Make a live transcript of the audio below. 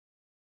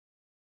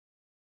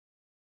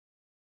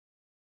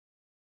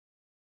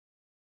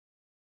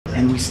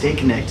and we stay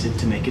connected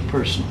to make it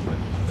personal.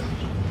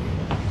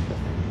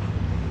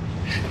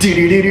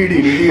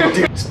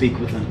 Speak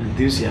with an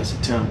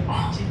enthusiastic tone.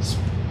 Oh,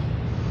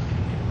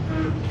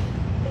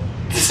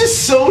 this is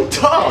so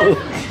tough!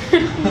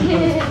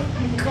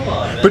 Come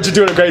on. But you're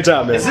doing a great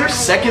job, man. Is there a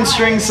second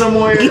string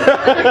somewhere?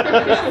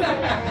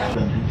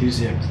 An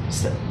enthusiastic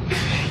step.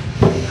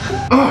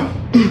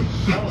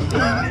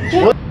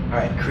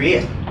 Alright,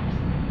 create.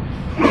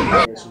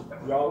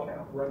 Y'all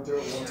run through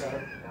it one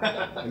time,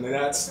 and then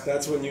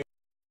that's when you.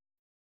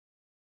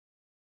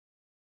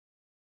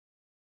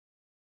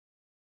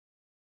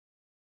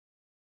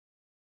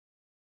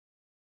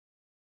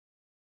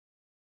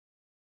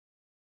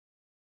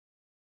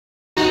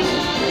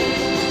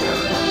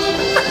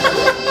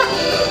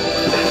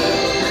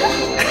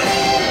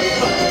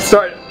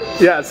 Start.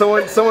 Yeah,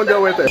 someone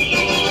go with it.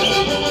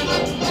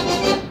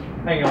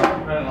 Hang on,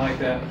 I don't like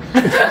that.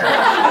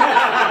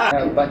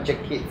 A bunch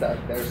of kids out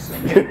there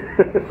singing.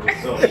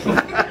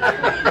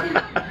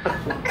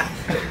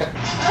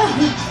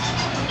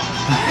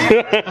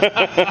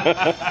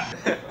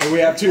 And we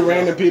have two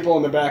random people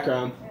in the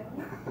background.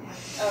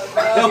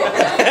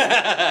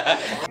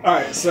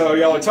 Alright, so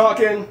y'all are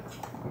talking.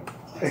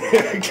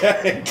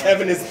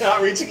 Kevin is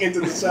not reaching into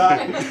the shot.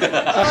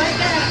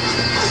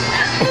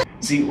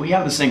 See, we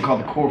have this thing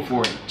called the Core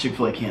 4 at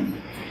Chick-fil-A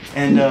Canton.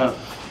 And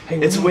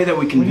it's a way that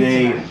we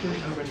convey...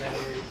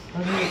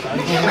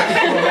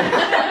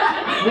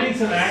 We need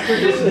some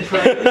actors just to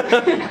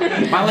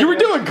try. You were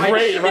doing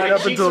great right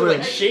up until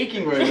then.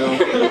 Shaking right now.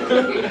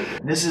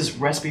 This is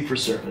recipe for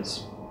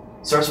service.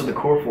 Starts with the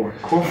Core 4.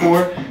 Core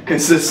 4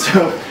 consists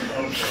of...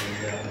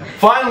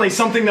 Finally,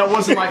 something that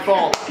wasn't my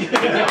fault.